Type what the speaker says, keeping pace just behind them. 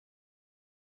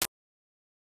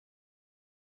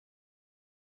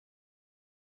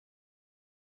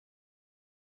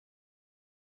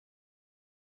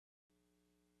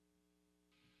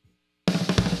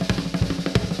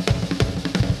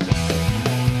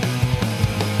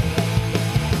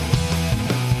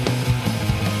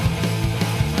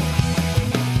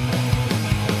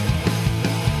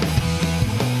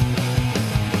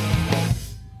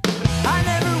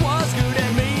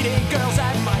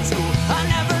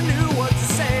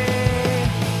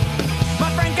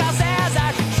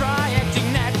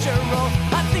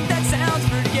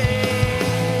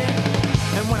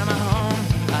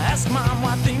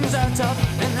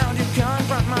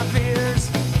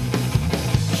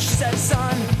said,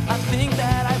 son, I think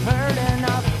that I've heard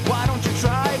enough. Why don't you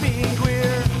try being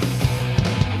queer?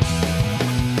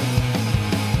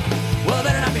 Well,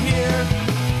 better not be here.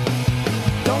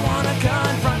 Don't wanna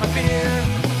confront my fear.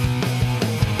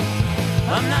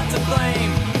 I'm not to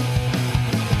blame.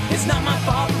 It's not my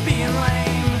fault for being lame.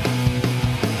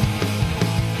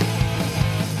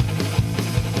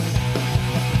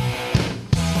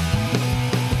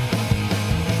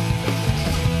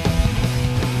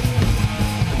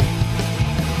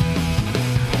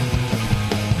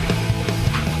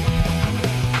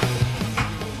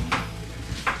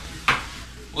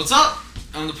 What's up?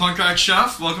 I'm the Punk Rock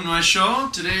Chef. Welcome to my show.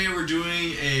 Today we're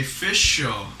doing a fish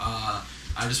show. I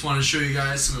just wanted to show you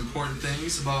guys some important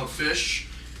things about fish.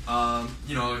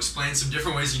 You know, explain some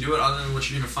different ways you can do it other than what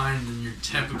you're going to find in your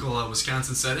typical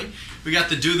Wisconsin setting. We got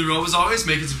the dude in the robe as always,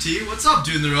 making some tea. What's up,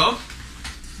 dude in the robe?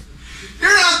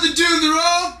 You're not the dude in the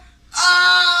robe!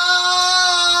 Ah!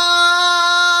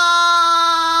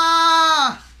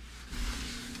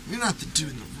 You're not the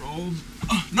dude in the robe.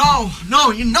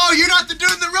 No, you're not the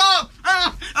dude in the robe!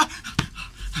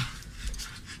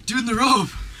 Dude in the robe.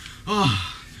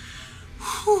 Oh.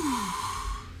 Whew.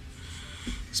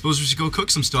 Suppose we should go cook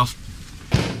some stuff.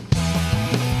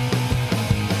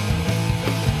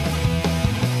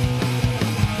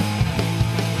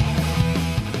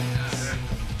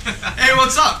 Hey,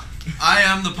 what's up? I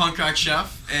am the Punk Rock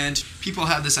Chef, and people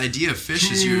have this idea of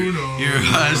fish as your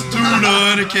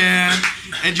tuna in a can,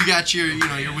 and you got your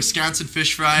Wisconsin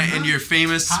fish fry and your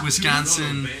famous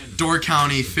Wisconsin Door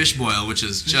County fish boil, which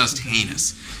is just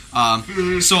heinous.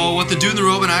 So what the dude in the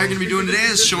robe and I are going to be doing today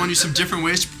is showing you some different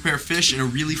ways to prepare fish in a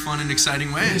really fun and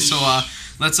exciting way. So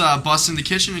let's bust in the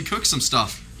kitchen and cook some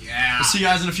stuff. Yeah. We'll see you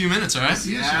guys in a few minutes, all right?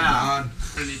 Yeah.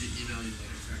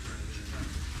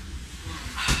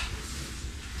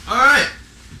 Alright,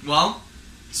 well,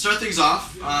 to start things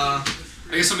off, I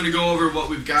guess I'm going to go over what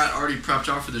we've got already prepped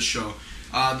out for this show.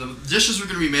 The dishes we're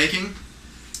going to be making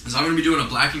is I'm going to be doing a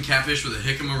blackened catfish with a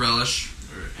jicama relish,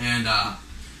 and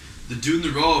the dude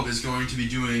in the robe is going to be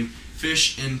doing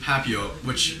fish in papillote,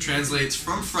 which translates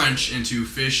from French into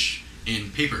fish in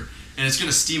paper, and it's going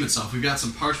to steam itself. We've got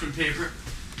some parchment paper.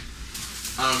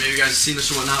 I don't know, maybe you guys have seen this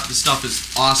or whatnot. This stuff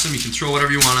is awesome. You can throw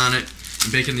whatever you want on it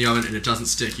and bake it in the oven, and it doesn't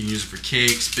stick. You can use it for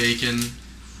cakes, bacon,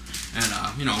 and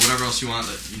whatever else you want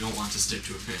that you don't want to stick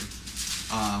to a pan.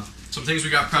 Some things we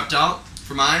got prepped out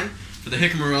for mine. For the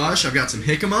jicama relish, I've got some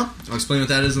jicama. I'll explain what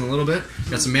that is in a little bit.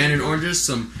 Got some mandarin oranges,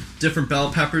 some different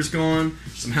bell peppers going,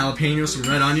 some jalapenos, some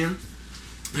red onion.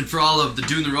 And for all of the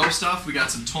dude in the robe stuff, we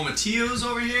got some tomatillos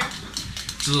over here.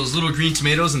 So those little green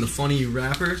tomatoes in the funny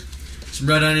wrapper. Some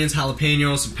red onions,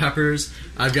 jalapenos, some peppers.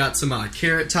 I've got some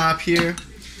carrot top here.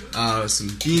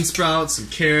 Some bean sprouts, some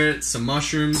carrots, some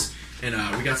mushrooms, and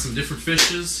we got some different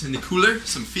fishes in the cooler,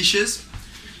 some fishes.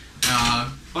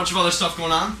 Bunch of other stuff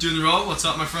going on. Dude in the robe, what's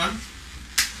up, my friend?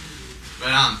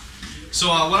 Right on. So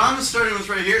what I'm starting with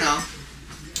right here now,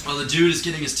 while the dude is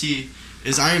getting his tea,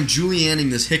 is I am julienning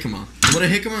this jicama. What a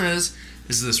jicama is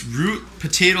this root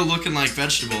potato looking like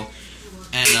vegetable,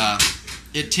 and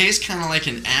it tastes kind of like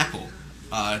an apple.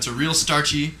 It's a real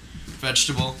starchy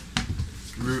vegetable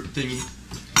root thingy.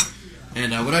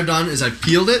 And what I've done is I've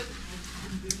peeled it,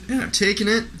 and I've taken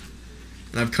it,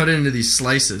 and I've cut it into these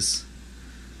slices,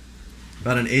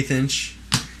 about an 1/8 inch.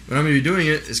 What I'm going to be doing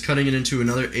it is cutting it into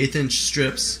another 1/8 inch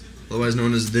strips, otherwise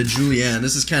known as the julienne.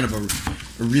 This is kind of a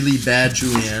really bad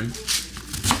julienne.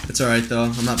 It's alright though,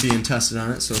 I'm not being tested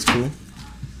on it, so it's cool.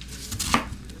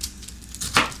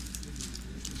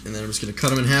 And then I'm just going to cut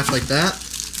them in half like that.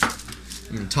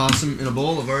 I'm going to toss them in a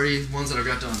bowl of already ones that I've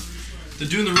got done. The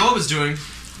dude in the robe is doing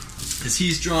is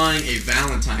he's drawing a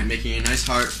Valentine, making a nice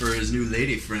heart for his new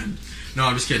lady friend. No,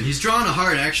 I'm just kidding. He's drawing a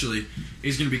heart, actually.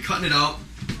 He's going to be cutting it out,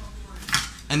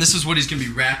 and this is what he's going to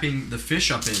be wrapping the fish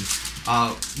up in.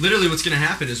 Literally what's going to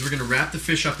happen is we're going to wrap the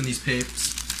fish up in these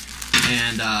papes,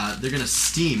 and they're going to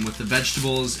steam with the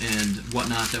vegetables and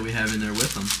whatnot that we have in there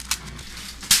with them.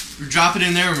 We drop it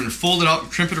in there, we're going to fold it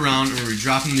up, crimp it around, and we're going to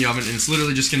drop it in the oven, and it's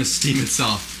literally just going to steam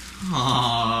itself.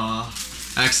 Aww.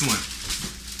 Excellent.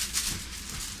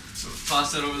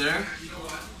 Toss that over there.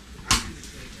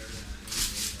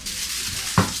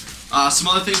 Some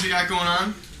other things we got going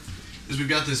on is we've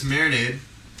got this marinade.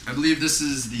 I believe this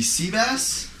is the sea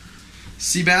bass.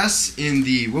 Sea bass in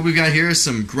the, what we've got here is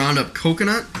some ground up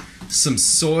coconut, some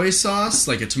soy sauce,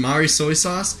 like a tamari soy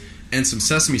sauce, and some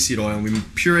sesame seed oil. We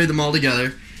pureed them all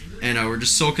together, and we're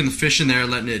just soaking the fish in there,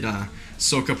 letting it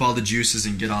soak up all the juices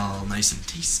and get all nice and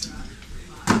tasty.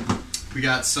 We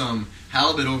got some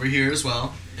halibut over here as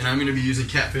well, and I'm going to be using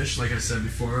catfish, like I said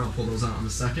before. I'll pull those out in a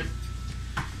second.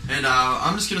 And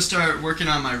I'm just gonna start working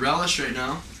on my relish right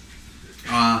now.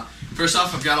 First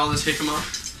off, I've got all this jicama,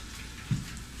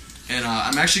 and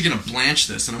I'm actually gonna blanch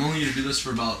this, and I'm only gonna do this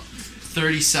for about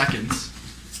 30 seconds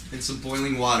in some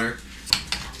boiling water.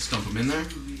 Just dump them in there.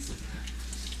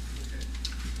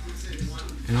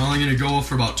 And I'm only gonna go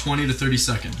for about 20 to 30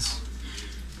 seconds.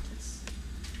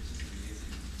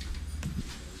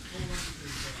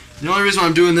 The only reason why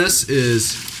I'm doing this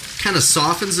is kind of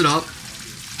softens it up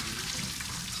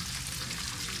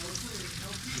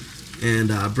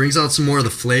and brings out some more of the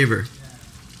flavor.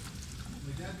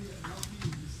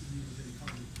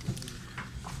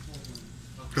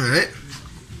 Alright.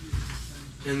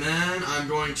 And then I'm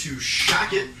going to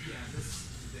shock it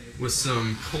with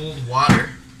some cold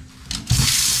water.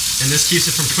 And this keeps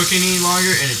it from cooking any longer,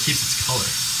 and it keeps its color.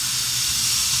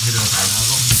 Hit it with that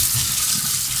nozzle.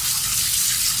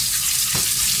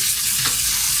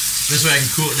 This way I can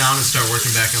cool it down and start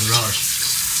working back on the relish.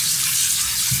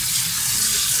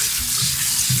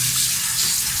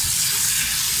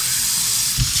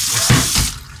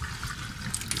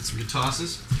 Get some good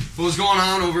tosses. What was going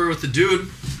on over with the dude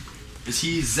is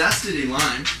he zested a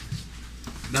lime.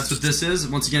 That's what this is.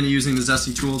 Once again, using the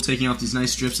zesting tool, taking off these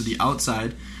nice strips of the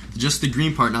outside, just the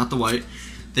green part, not the white.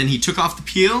 Then he took off the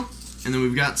peel, and then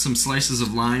we've got some slices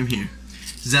of lime here.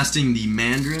 Zesting the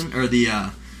mandarin, or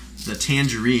the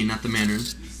tangerine, not the mandarin.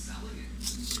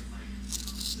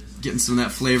 Getting some of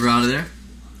that flavor out of there.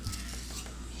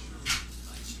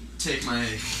 Take my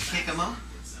jicama.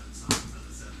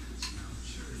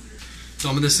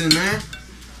 Dump this in there.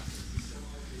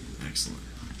 Excellent.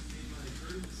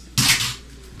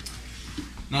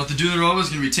 Now what the do the robo is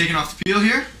going to be taking off the peel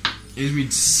here. He's going to be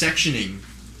sectioning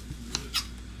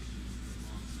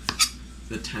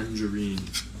the tangerine.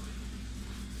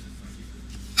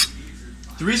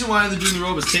 The reason why the doing the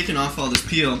robe is taking off all this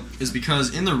peel is because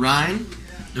in the rind,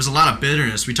 there's a lot of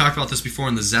bitterness. We talked about this before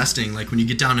in the zesting. Like when you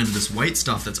get down into this white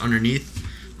stuff that's underneath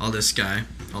all this guy,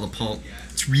 all the pulp,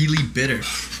 it's really bitter.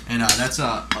 And that's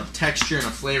a texture and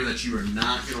a flavor that you are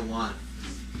not going to want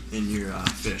in your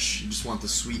fish. You just want the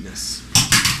sweetness.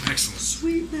 Excellent.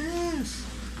 Sweetness.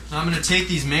 Now I'm going to take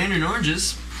these mandarin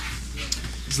oranges,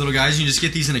 these little guys, you just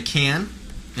get these in a can,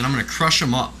 and I'm going to crush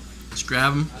them up. Just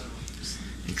grab them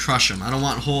and crush them. I don't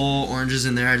want whole oranges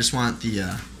in there. I just want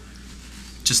the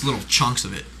just little chunks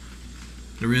of it.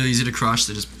 They're really easy to crush.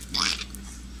 They just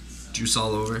juice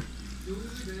all over.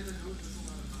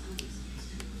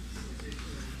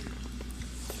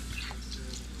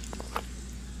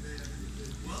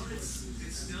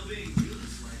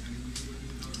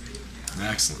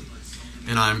 Excellent.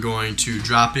 And I'm going to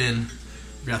drop in,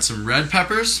 we've got some red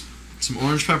peppers, some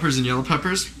orange peppers and yellow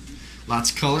peppers.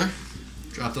 Lots of color.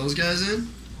 Drop those guys in.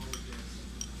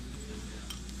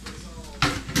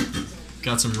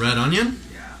 Got some red onion.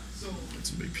 Got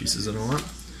some big pieces I don't want.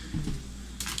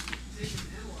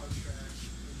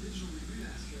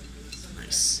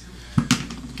 Nice.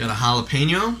 Got a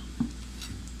jalapeno.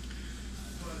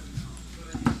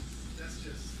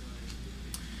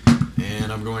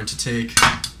 And I'm going to take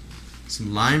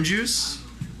some lime juice.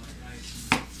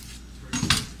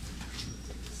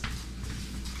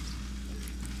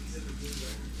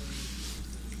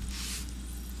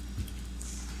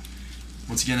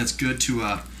 Once again, it's good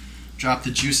to drop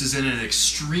the juices in at an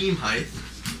extreme height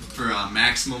for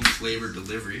maximum flavor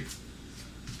delivery.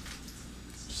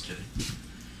 Just kidding.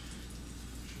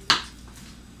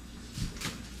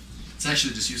 It's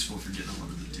actually just useful for getting a lot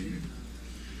of the dude.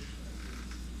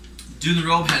 Dude in the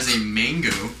Robe has a mango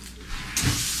right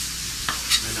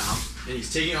now, and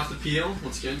he's taking off the peel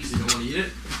once again because he don't want to eat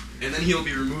it. And then he'll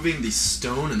be removing the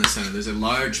stone in the center. There's a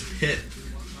large pit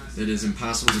that is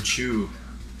impossible to chew.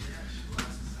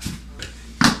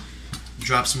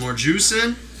 Drop some more juice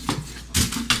in.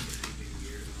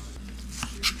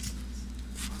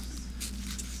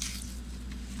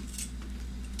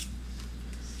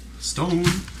 Stone.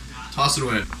 Toss it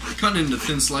away. Cutting into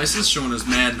thin slices, showing his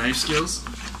mad knife skills.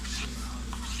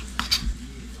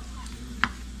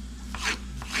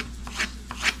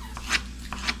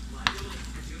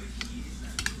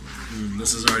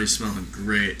 This is already smelling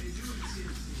great.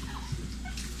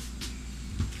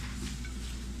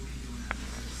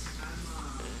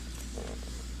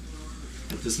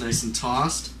 Get this nice and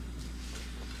tossed.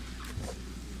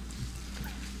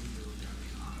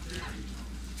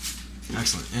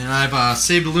 Excellent. And I've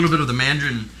saved a little bit of the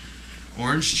mandarin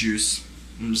orange juice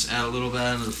and just add a little bit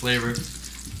into the flavor.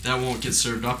 That won't get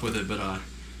served up with it, but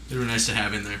it'll be nice to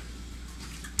have in there.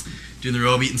 Doing the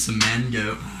Robe, eating some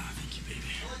mango. Thank you, baby.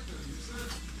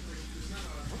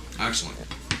 Excellent.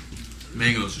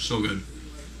 Mangoes are so good.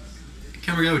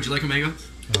 Camera guy, would you like a mango?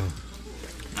 Oh.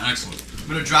 Excellent. I'm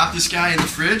gonna drop this guy in the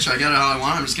fridge. I got it how I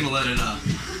want. I'm just gonna let it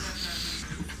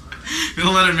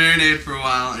marinate for a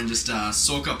while and just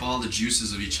soak up all the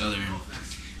juices of each other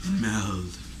and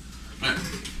meld. Alright.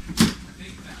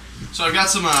 So I've got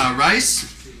some rice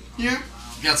here.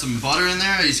 Got some butter in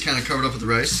there. He's kind of covered up with the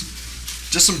rice.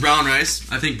 Just some brown rice.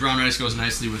 I think brown rice goes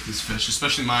nicely with this fish,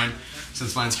 especially mine,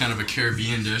 since mine's kind of a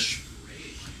Caribbean dish.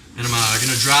 And I'm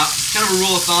gonna drop, kind of a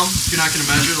rule of thumb, if you're not gonna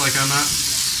measure like I'm not,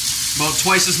 about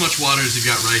twice as much water as you've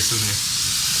got rice in there.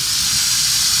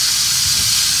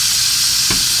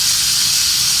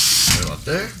 Right about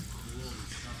there.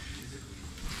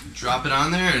 Drop it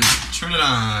on there and turn it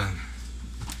on.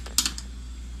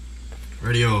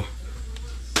 Radio.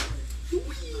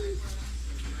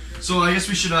 So I guess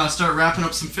we should start wrapping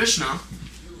up some fish now.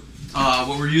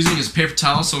 What we're using is paper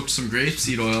towel soaked some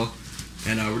grapeseed oil,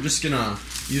 and we're just gonna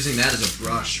using that as a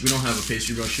brush. We don't have a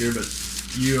pastry brush here, but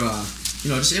you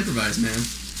know, just improvise, man.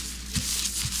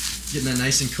 Getting that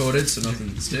nice and coated so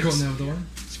nothing sticks. Coating that with oil?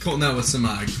 Just coating that with some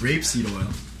grapeseed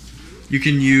oil. You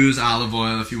can use olive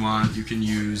oil if you want. You can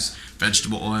use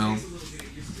vegetable oil.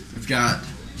 We've got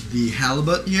the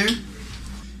halibut here.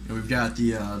 And we've got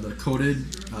the coated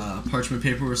parchment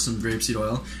paper with some grapeseed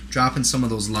oil. Dropping some of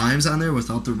those limes on there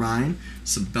without the rind.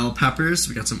 Some bell peppers.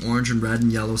 We got some orange and red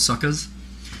and yellow suckas.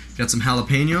 Got some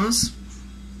jalapenos.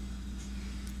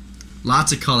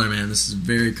 Lots of color, man. This is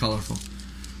very colorful.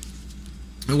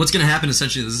 And what's going to happen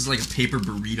essentially, this is like a paper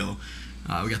burrito.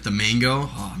 We got the mango.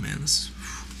 Oh, man, this is...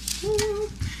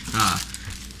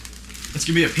 it's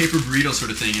going to be a paper burrito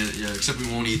sort of thing, except we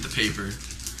won't eat the paper.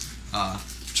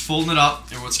 Folding it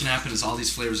up, and what's going to happen is all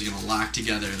these flavors are going to lock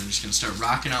together, and they're just going to start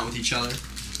rocking out with each other.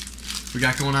 We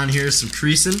got going on here some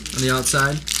creasing on the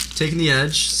outside, taking the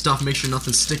edge, stuff, make sure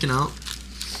nothing's sticking out.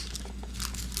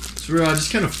 So we're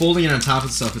just kind of folding it on top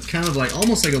of stuff. It's kind of like,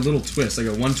 almost like a little twist, like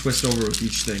a one twist over with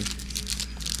each thing.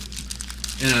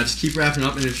 And just keep wrapping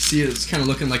up, and if you see it, it's kind of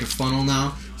looking like a funnel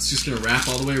now. It's just going to wrap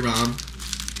all the way around.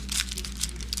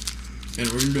 And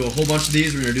we're going to do a whole bunch of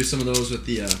these. We're going to do some of those with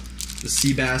the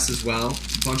sea bass as well.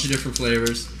 A bunch of different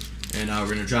flavors. And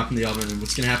we're going to drop them in the oven. And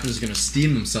what's going to happen is going to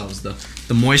steam themselves.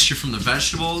 The moisture from the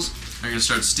vegetables are going to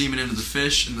start steaming into the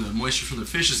fish. And the moisture from the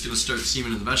fish is going to start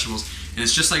steaming into the vegetables. And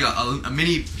it's just like a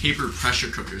mini paper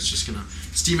pressure cooker. It's just going to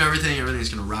steam everything. Everything's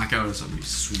going to rock out. It's going to be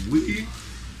sweet.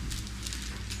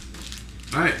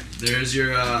 Alright, there's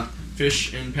your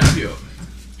fish and papio.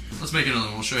 Let's make another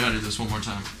one. We'll show you how to do this one more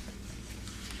time.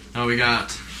 Now we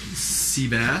got sea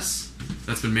bass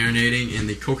that's been marinating in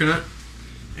the coconut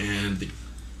and the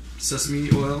sesame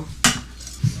oil.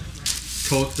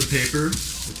 Coat the paper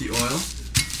with the oil.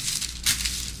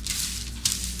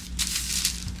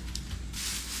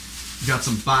 We got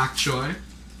some bok choy.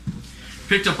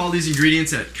 Picked up all these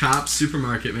ingredients at Kopp's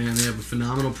Supermarket, man. They have a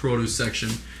phenomenal produce section.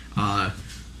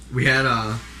 We had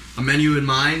a menu in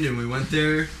mind, and we went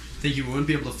there thinking we wouldn't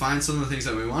be able to find some of the things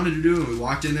that we wanted to do, and we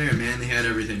walked in there, and man, they had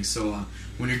everything. So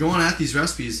when you're going at these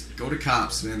recipes, go to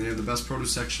Kopp's, man. They have the best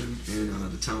produce section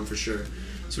in the town for sure.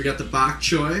 So we got the bok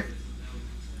choy.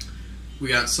 We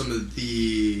got some of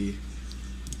the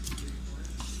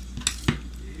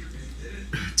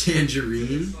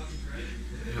tangerine.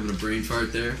 Having a brain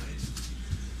fart there.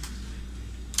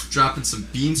 Dropping some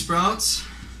bean sprouts.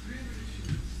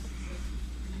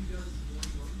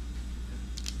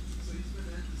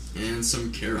 And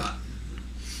some carrot.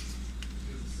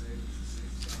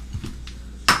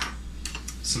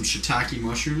 Some shiitake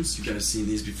mushrooms. You guys seen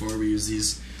these before. We use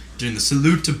these during the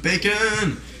salute to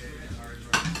bacon.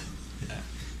 Yeah.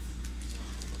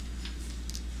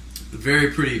 A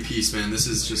very pretty piece, man. This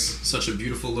is just such a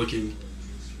beautiful looking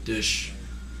dish.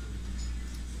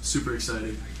 Super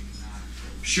exciting.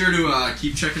 Be sure to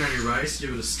keep checking on your rice.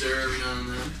 Give it a stir every now and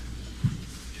then.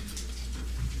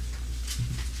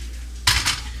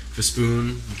 A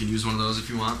spoon, you can use one of those if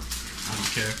you want. I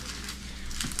don't care.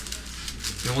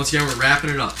 And once again, we're wrapping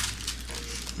it up.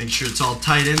 Make sure it's all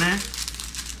tight in there.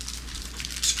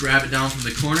 Just grab it down from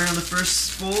the corner on the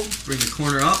first fold. Bring the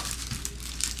corner up.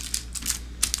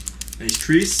 Nice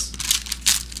crease.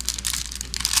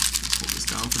 Pull this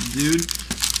down for the dude.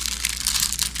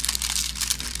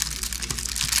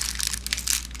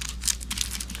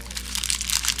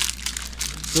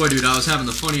 Boy, dude, I was having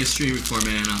the funniest stream before,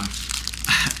 man.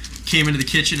 Came into the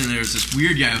kitchen and there was this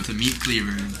weird guy with a meat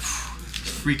cleaver and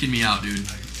freaking me out, dude.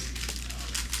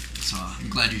 So I'm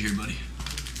glad you're here, buddy.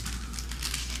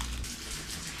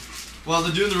 While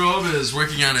the dude in the robe is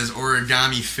working on his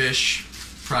origami fish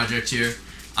project here,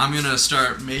 I'm gonna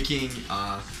start making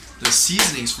the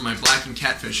seasonings for my blackened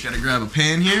catfish. Gotta grab a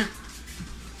pan here,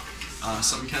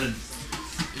 something kind of,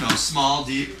 small,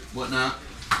 deep, whatnot.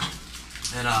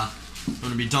 And I'm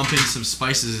gonna be dumping some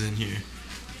spices in here.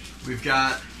 We've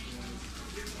got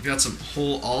some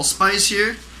whole allspice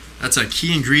here. That's a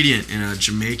key ingredient in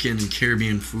Jamaican and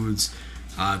Caribbean foods.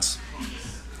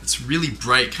 It's really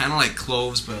bright, kind of like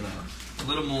cloves, but a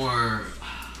little more,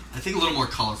 I think a little more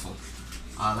colorful.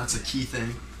 That's a key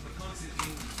thing.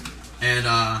 And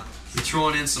we're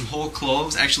throwing in some whole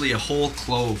cloves, actually a whole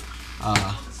clove.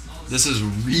 This is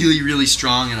really, really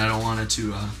strong, and I don't want it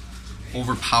to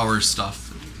overpower stuff.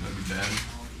 That'd be bad.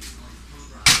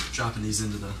 Dropping these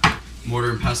into the mortar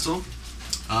and pestle.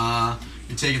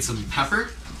 You're taking some pepper.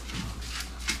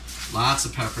 Lots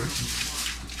of pepper.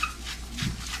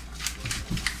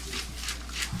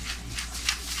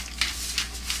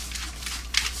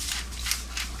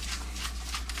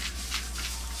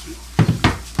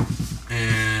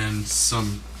 And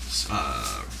some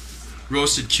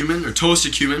roasted cumin or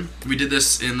toasted cumin. We did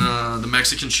this in the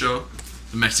Mexican show,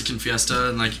 the Mexican fiesta,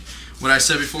 and like what I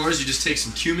said before is you just take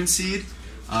some cumin seed,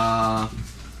 yeah,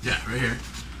 right here,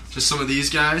 just some of these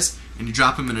guys, and you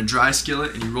drop them in a dry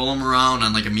skillet and you roll them around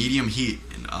on like a medium heat,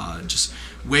 and just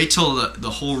wait till the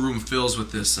whole room fills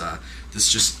with this this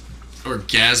just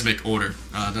orgasmic odor.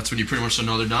 That's when you pretty much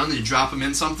know they're done. Then you drop them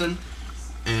in something,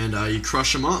 and you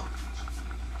crush them up.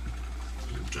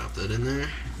 Drop that in there.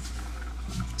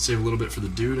 Save a little bit for the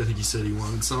dude. I think he said he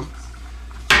wanted some.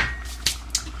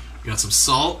 Got some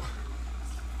salt.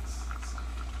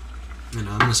 And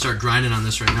I'm going to start grinding on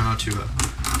this right now to get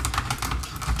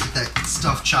that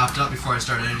stuff chopped up before I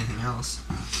start anything else.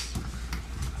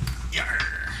 Yarr.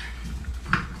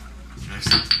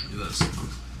 Excellent. Do this.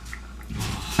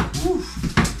 Oh,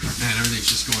 man, everything's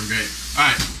just going great.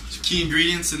 Alright, some key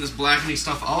ingredients in this blackening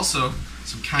stuff also.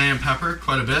 Some cayenne pepper,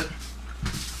 quite a bit.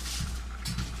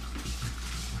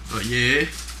 But yeah.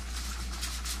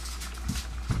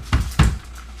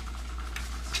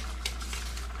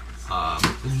 A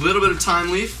little bit of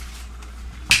thyme leaf.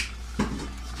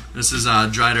 This is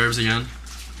dried herbs again.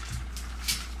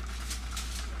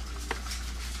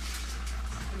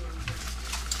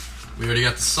 We already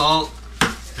got the salt.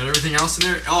 Got everything else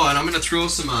in there. Oh, and I'm gonna throw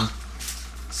some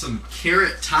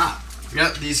carrot top. We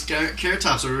got these carrot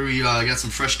tops over. We got some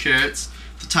fresh carrots.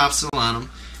 The top's still on them.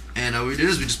 And what we did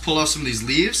is we just pulled off some of these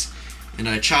leaves, and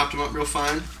I chopped them up real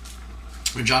fine.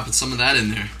 We're dropping some of that in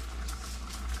there.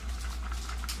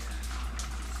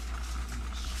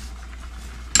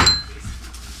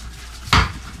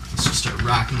 Let's just start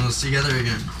rocking those together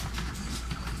again.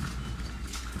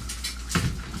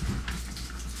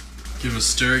 Give them a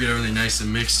stir, get everything nice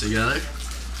and mixed together.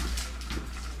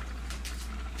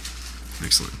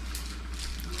 Excellent.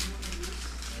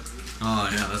 Oh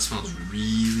yeah, that smells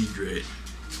really great.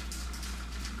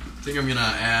 I think I'm gonna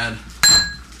add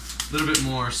a little bit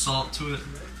more salt to it,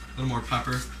 a little more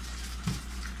pepper.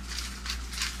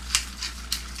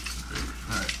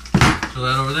 Alright, throw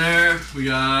that over there. We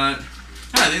got, yeah,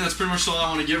 I think that's pretty much all I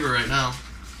want to give her right now.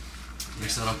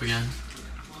 Mix that up again.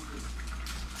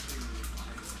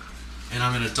 And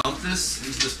I'm gonna dump this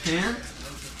into this pan.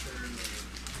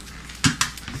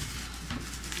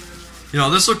 You know,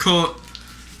 this will coat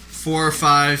 4 or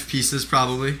 5 pieces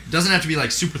probably. It doesn't have to be like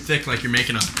super thick like you're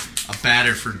making a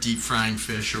batter for deep frying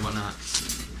fish or whatnot.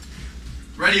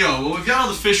 Rightio, well we've got all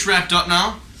the fish wrapped up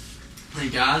now.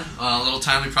 Thank God. A little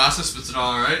timely process, but it's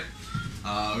all alright.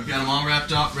 We've got them all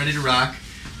wrapped up, ready to rock.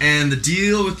 And the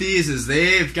deal with these is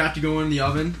they've got to go in the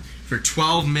oven for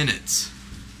 12 minutes.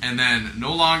 And then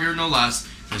no longer, no less.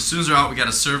 And as soon as they're out, we got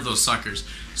to serve those suckers.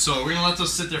 So we're going to let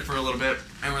those sit there for a little bit,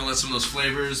 and we're going to let some of those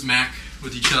flavors mac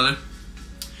with each other.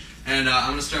 And I'm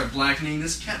going to start blackening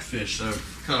this catfish. So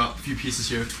I've cut up a few pieces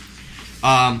here.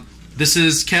 This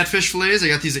is catfish fillets. I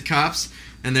got these at Kopp's,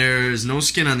 and there's no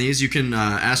skin on these. You can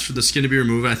ask for the skin to be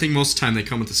removed. I think most of the time they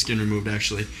come with the skin removed,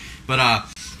 actually. But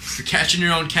if you're catching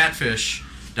your own catfish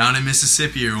down in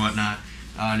Mississippi or whatnot,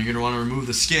 and you're going to want to remove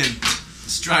the skin,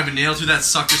 just drive a nail through that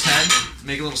sucker's head,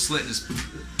 make a little slit, and just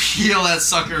peel that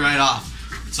sucker right off.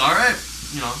 It's alright.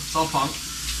 You know, it's all punk.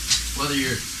 Whether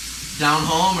you're down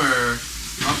home or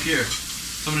up here.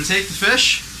 So I'm going to take the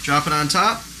fish, drop it on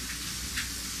top,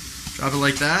 drop it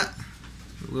like that,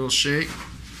 a little shake,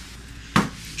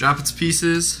 drop its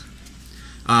pieces.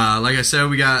 Like I said,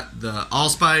 we got the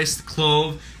allspice, the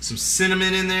clove, some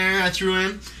cinnamon in there I threw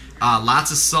in,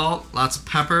 lots of salt, lots of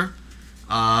pepper,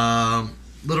 a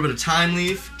little bit of thyme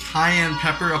leaf, cayenne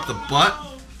pepper up the butt.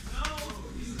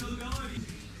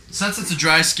 Since it's a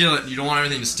dry skillet, you don't want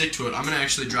everything to stick to it, I'm going to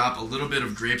actually drop a little bit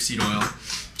of grapeseed oil,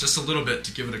 just a little bit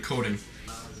to give it a coating.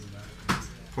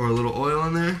 Pour a little oil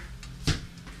in there,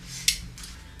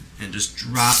 and just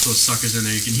drop those suckers in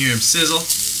there. You can hear them sizzle.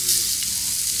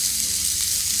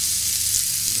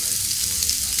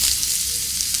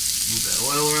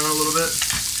 oil around a little bit.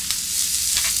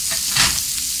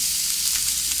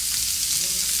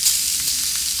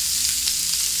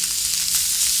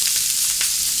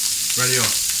 Radio.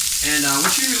 And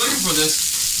what you're gonna be looking for this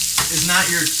is not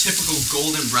your typical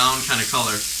golden brown kind of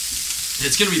color.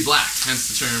 It's gonna be black, hence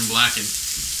the term blackened.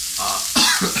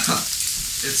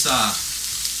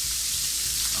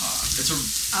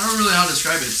 I don't really know how to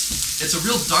describe it. It's a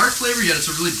real dark flavor, yet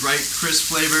it's a really bright, crisp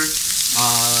flavor.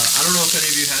 I don't know if any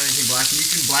of you had anything blackened. You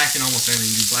can blacken almost anything.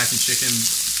 You can blacken chicken.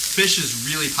 Fish is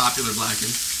really popular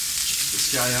blackened. Check this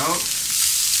guy out.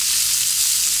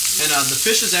 And the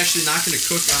fish is actually not going to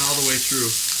cook all the way through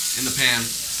in the pan.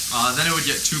 Then it would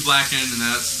get too blackened, and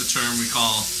that's the term we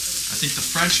call, I think the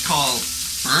French call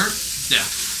burnt. Yeah.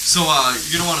 So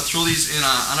you're going to want to throw these in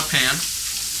on a pan.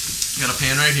 You got a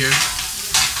pan right here.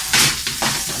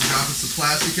 I'm dropping some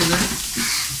plastic in there.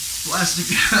 Plastic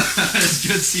is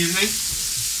good seasoning.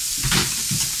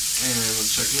 And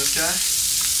let's check this guy.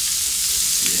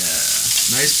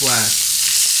 Yeah. Nice blast.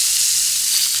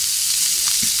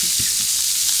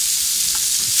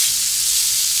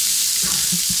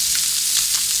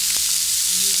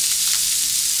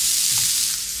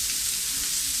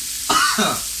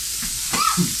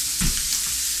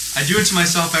 I do it to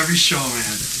myself every show,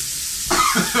 man.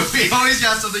 We always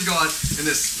got something going in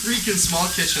this freaking small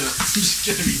kitchen. I'm just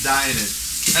gonna be dying in.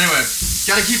 Anyway,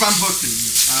 gotta keep on cooking.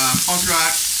 Punk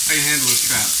rock, I can handle this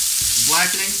crap.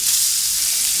 Blackening.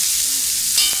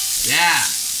 Yeah,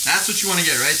 that's what you want to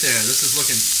get right there. This is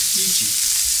looking peachy.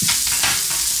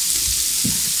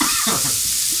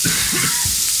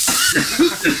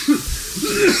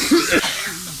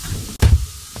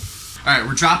 Alright,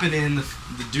 we're dropping in the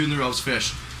Dude in the Ropes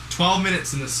fish. 12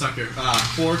 minutes in this sucker.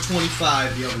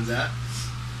 425 the oven's at.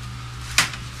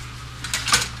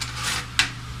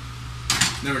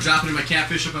 Then we're dropping in my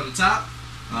catfish up on the top.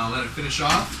 Let it finish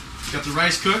off. Got the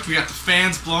rice cooked. We got the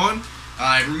fans blowing.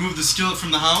 I removed the skillet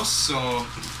from the house, so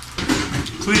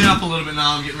clean it up a little bit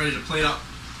now. I'm getting ready to plate up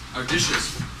our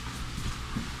dishes.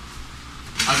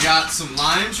 I've got some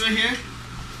limes right here.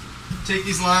 Take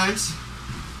these limes,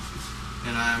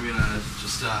 and I'm gonna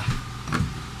just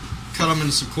cut them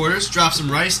into some quarters. Drop some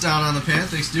rice down on the pan.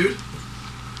 Thanks, dude.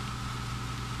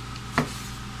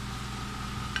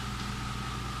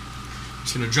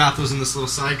 Just gonna drop those in this little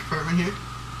side compartment here.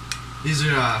 These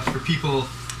are for people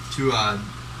to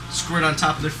squirt on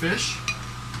top of their fish.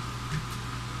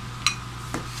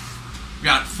 We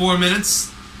got 4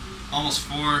 minutes, almost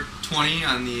 4:20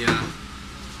 on the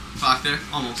clock there,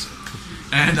 almost.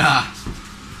 And I'm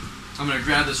gonna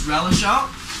grab this relish out.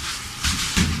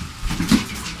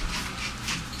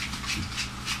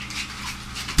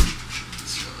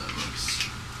 Let's see how that looks.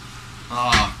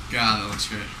 Oh god, that looks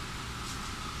great.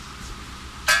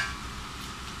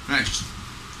 Nice.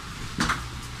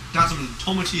 Got some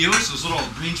tomatillos, those little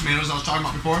green tomatoes I was talking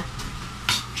about before.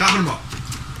 Chopping them up.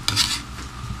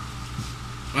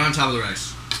 Right on top of the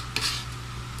rice.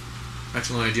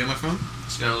 Excellent idea, my friend.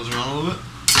 Scale those around a little bit.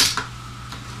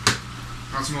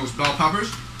 Got some of those bell peppers.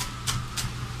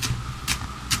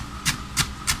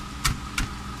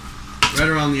 Right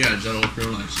around the edge, that'll look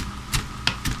real nice.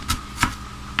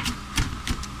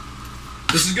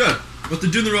 This is good. What the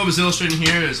Dude in the Robe is illustrating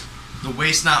here is the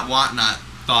waste not, want not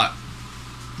thought.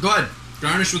 Go ahead,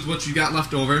 garnish with what you got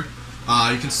left over.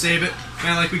 You can save it.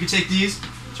 Man, like we could take these,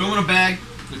 throw them in a bag,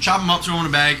 chop them up, throw them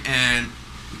in a bag, and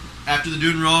after the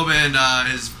Dude in the Robe and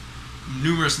his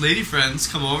numerous lady friends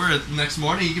come over the next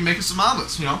morning, you can make us some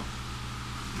omelets, you know.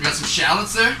 We got some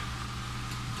shallots there.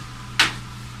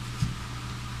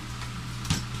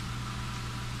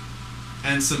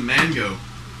 And some mango,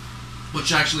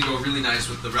 which actually go really nice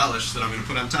with the relish that I'm going to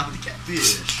put on top of the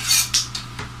catfish.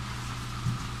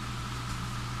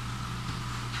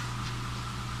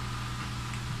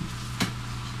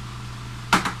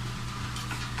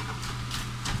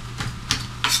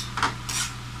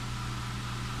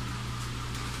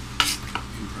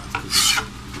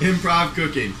 Improv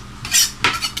cooking.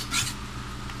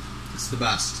 It's the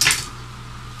best.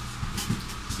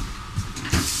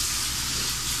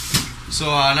 So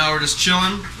now we're just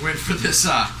chilling, waiting for this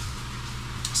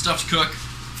stuff to cook.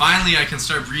 Finally, I can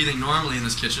start breathing normally in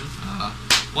this kitchen.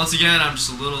 Once again, I'm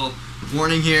just a little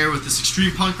warning here with this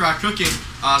extreme punk rock cooking.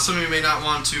 Some of you may not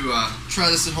want to try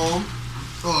this at home.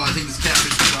 Oh, I think this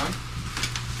catfish is done.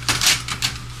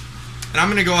 And I'm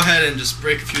going to go ahead and just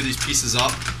break a few of these pieces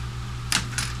up.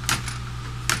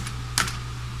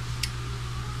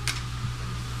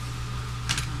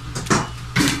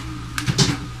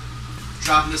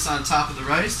 Dropping this on top of the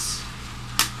rice.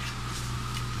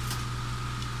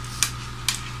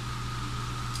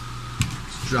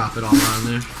 Just drop it all on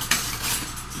there.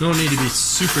 No need to be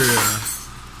super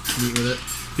neat with it.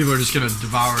 People are just gonna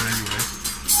devour it anyway.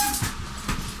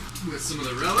 With some of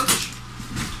the relish.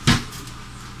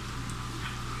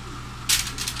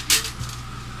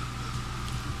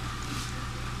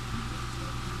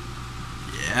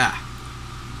 Yeah.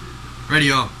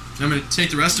 Ready-o. I'm gonna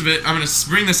take the rest of it. I'm gonna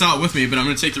bring this out with me, but I'm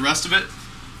gonna take the rest of it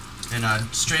and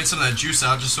strain some of that juice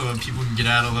out just so people can get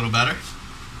at it a little better.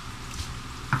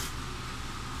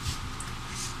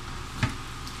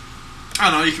 I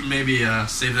don't know, you can maybe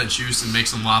save that juice and make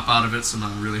some wop out of it,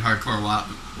 some really hardcore wop,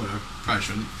 but whatever, probably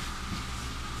shouldn't.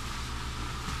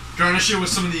 Garnish it with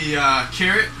some of the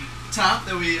carrot top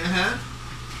that we had.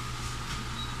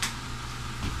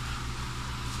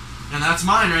 And that's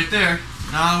mine right there.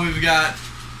 Now we've got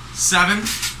 7,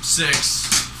 6,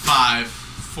 5,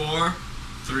 4,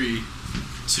 3,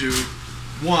 2,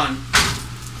 1.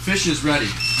 Fish is ready.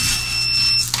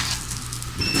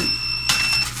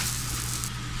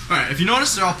 Alright, if you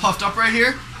notice, they're all puffed up right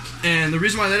here. And the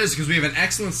reason why that is because we have an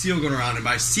excellent seal going around. And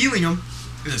by sealing them,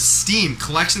 the steam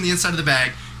collects in the inside of the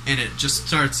bag and it just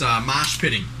starts mosh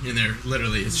pitting in there,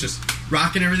 literally. It's just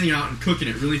rocking everything out and cooking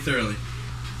it really thoroughly.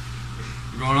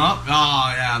 Going up?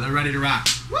 Oh, yeah, they're ready to rock.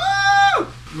 Woo!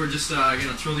 We're just going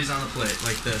to throw these on the plate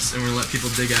like this, and we're going to let people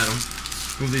dig at them.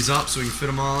 Move these up so we can fit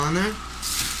them all on there.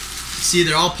 See,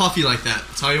 they're all puffy like that.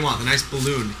 That's all you want, the nice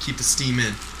balloon to keep the steam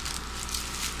in.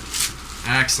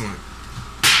 Excellent.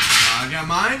 I got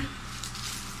mine.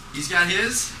 He's got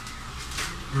his.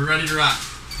 We're ready to rock.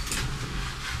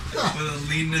 With a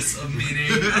leanness of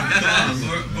meaning,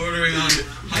 bordering on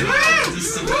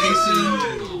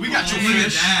distillation. We got your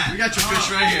fish. We got your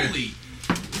fish right here.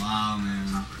 Wow,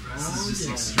 man. This is just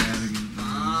extravagant.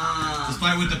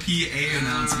 Despite with the PA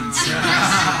announcements.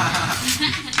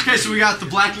 Okay, so we got the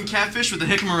blackened catfish with the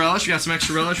jicama relish. We got some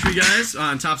extra relish for you guys.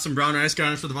 On top some brown rice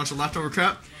garnished with a bunch of leftover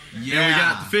crap. Yeah. And we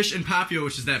got the fish and papio,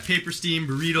 which is that paper steam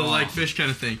burrito-like fish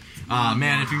kind of thing.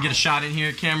 Man, if you can get a shot in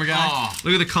here, camera guy.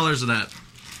 Look at the colors of that.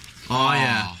 Oh,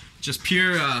 yeah. Just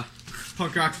pure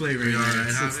punk rock flavor in there.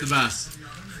 It's the best.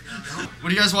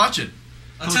 What are you guys watching?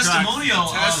 A testimonial.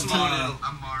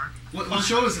 I'm Mark. What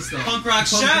show is this, though? Punk Rock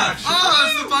Chef. Oh,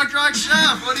 it's the Punk Rock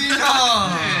Chef. What do you know?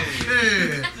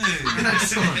 Hey.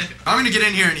 Excellent. I'm going to get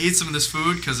in here and eat some of this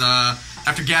food because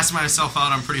after gassing myself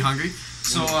out, I'm pretty hungry.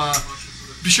 So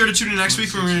be sure to tune in next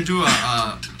week when we're going to do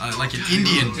like an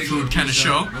Indian food kind of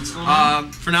show.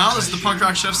 For now, this is the Punk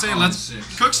Rock Chef saying, let's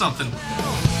cook something.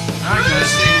 All right,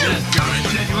 guys.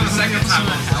 You want a second time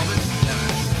on Albert?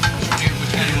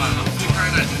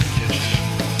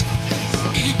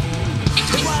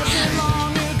 It wasn't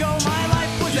long ago my life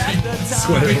was at the top.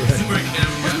 Super